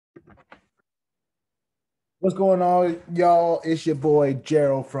What's going on, y'all? It's your boy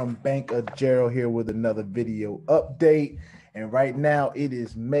Jharol from Bank of Jharol here with another video update. And right now it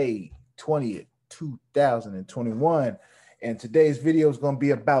is May 20th, 2021. And today's video is going to be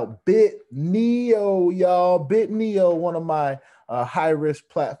about Bitneo, y'all. Bitneo, one of my high-risk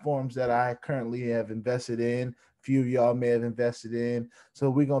platforms that I currently have invested in. A few of y'all may have invested in. So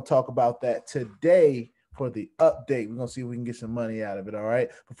we're going to talk about that today for the update. We're going to see if we can get some money out of it. All right.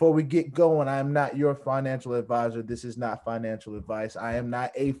 Before we get going, I am not your financial advisor. This is not financial advice. I am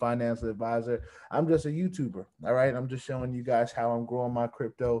not a financial advisor. I'm just a YouTuber. All right. I'm just showing you guys how I'm growing my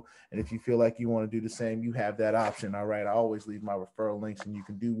crypto. And if you feel like you want to do the same, you have that option. All right. I always leave my referral links and you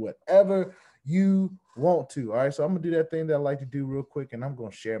can do whatever you want to. All right. So I'm going to do that thing that I like to do real quick and I'm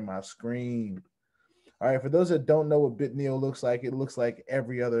going to share my screen. All right. For those that don't know what Bitneo looks like, it looks like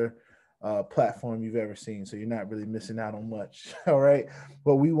every other platform you've ever seen. So you're not really missing out on much. All right.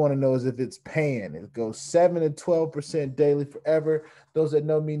 What we want to know is if it's paying. It goes 7 to 12% daily forever. Those that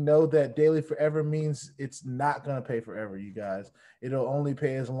know me know that daily forever means it's not going to pay forever, you guys. It'll only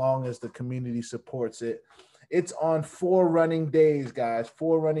pay as long as the community supports it. It's on 4 running days, guys.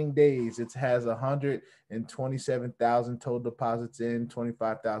 4 running days. It has 127,000 total deposits in,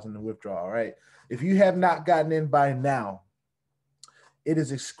 25,000 to withdraw. All right. If you have not gotten in by now, it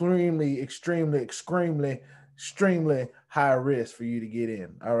is extremely high risk for you to get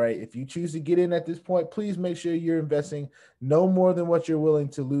in. All right. If you choose to get in at this point, please make sure you're investing no more than what you're willing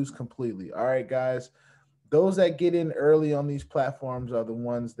to lose completely. All right, guys. Those that get in early on these platforms are the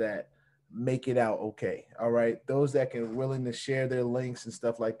ones that make it out okay. All right. Those that can willing to share their links and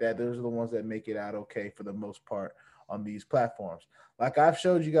stuff like that, those are the ones that make it out okay for the most part on these platforms. Like I've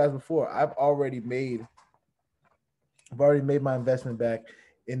showed you guys before, I've already made my investment back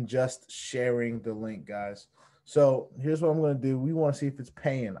in just sharing the link, guys. So here's what I'm going to do. We want to see if it's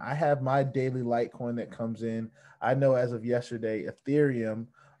paying. I have my daily Litecoin that comes in. I know as of yesterday, Ethereum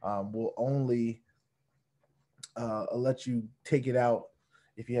will only let you take it out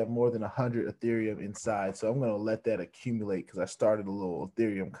if you have more than 100 Ethereum inside. So I'm going to let that accumulate because I started a little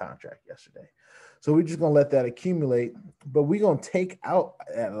Ethereum contract yesterday. So we're just going to let that accumulate, but we're going to take out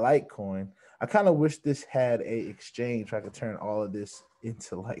that Litecoin. I kind of wish this had a exchange so I could turn all of this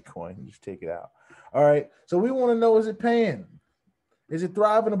into Litecoin and just take it out. All right. So we want to know, is it paying? Is it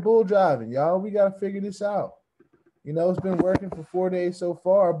thriving or bull driving? Y'all, we got to figure this out. You know, it's been working for 4 days so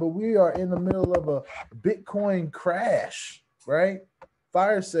far, but we are in the middle of a Bitcoin crash, right?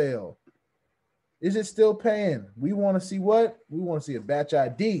 Fire sale. Is it still paying? We want to see what? We want to see a batch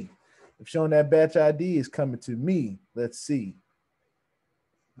ID. If showing that batch ID is coming to me, let's see.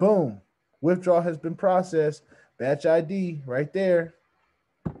 Boom. Withdrawal has been processed. Batch ID right there.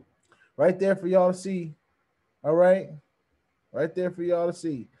 Right there for y'all to see. All right. Right there for y'all to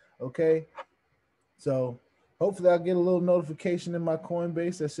see. Okay. So hopefully I'll get a little notification in my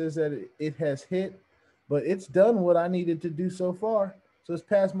Coinbase that says that it has hit, but it's done what I needed to do so far. So it's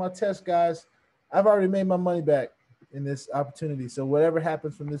passed my test, guys. I've already made my money back in this opportunity. So whatever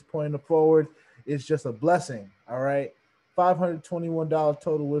happens from this point forward is just a blessing. All right. $521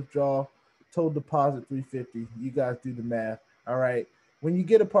 total withdrawal, total deposit $350. You guys do the math. All right. When you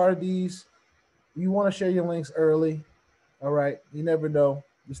get a part of these, you want to share your links early. All right. You never know.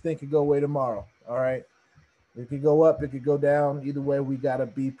 This thing could go away tomorrow. All right. It could go up, it could go down. Either way, we got to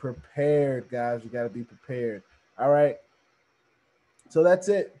be prepared, guys. We got to be prepared. All right. So that's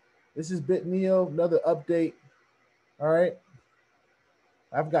it. This is Bitneo, another update. All right.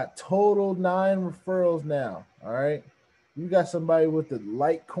 I've got total 9 referrals now. All right. You got somebody with the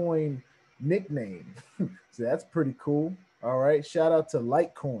Litecoin nickname. So that's pretty cool. All right. Shout out to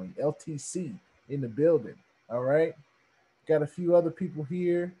Litecoin, LTC in the building. All right. Got a few other people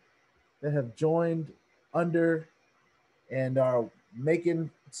here that have joined under and are making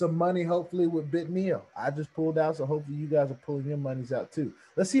some money, hopefully, with Bitneo. I just pulled out, so hopefully you guys are pulling your monies out too.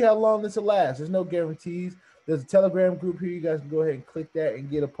 Let's see how long this will last. There's no guarantees. There's a Telegram group here. You guys can go ahead and click that and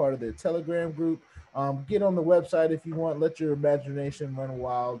get a part of their Telegram group. Get on the website if you want. Let your imagination run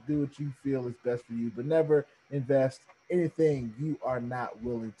wild. Do what you feel is best for you, but never invest anything you are not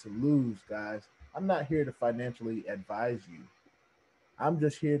willing to lose, guys. I'm not here to financially advise you. I'm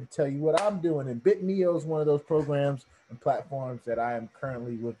just here to tell you what I'm doing. And Bitneo is one of those programs and platforms that I am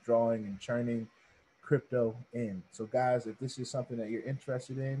currently withdrawing and churning crypto in. So, guys, if this is something that you're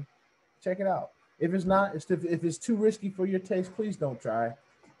interested in, check it out. If it's not, if it's too risky for your taste, please don't try.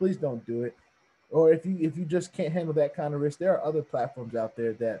 Please don't do it. Or if you just can't handle that kind of risk, there are other platforms out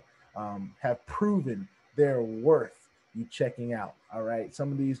there that have proven their worth you checking out. All right.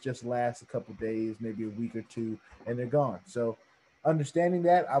 Some of these just last a couple days, maybe a week or two, and they're gone. So Understanding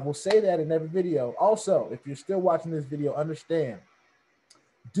that, I will say that in every video. Also, if you're still watching this video, understand,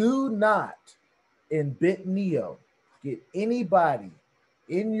 do not in Bitneo get anybody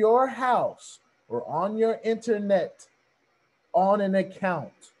in your house or on your internet on an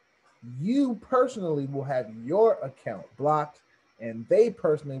account. You personally will have your account blocked, and they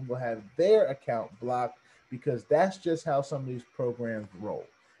personally will have their account blocked, because that's just how some of these programs roll.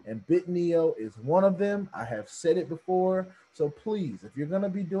 And Bitneo is one of them. I have said it before. So please, if you're going to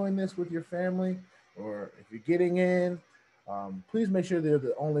be doing this with your family, or if you're getting in, please make sure they're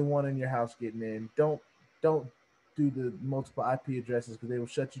the only one in your house getting in. Don't do the multiple IP addresses, because they will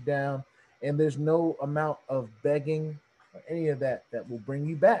shut you down. And there's no amount of begging or any of that that will bring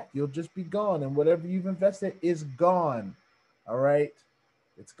you back. You'll just be gone, and whatever you've invested is gone. All right,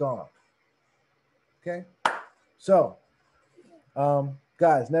 it's gone. Okay, so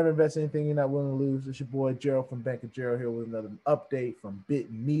guys, never invest anything you're not willing to lose. It's your boy Jharol from Bank of Jharol here with another update from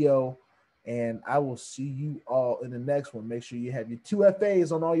Bitneo, and I will see you all in the next one. Make sure you have your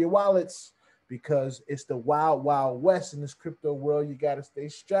 2FAs on all your wallets, because it's the wild, wild west in this crypto world. You got to stay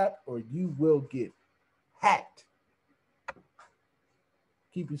strapped or you will get hacked.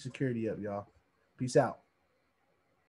 Keep your security up, y'all. Peace out.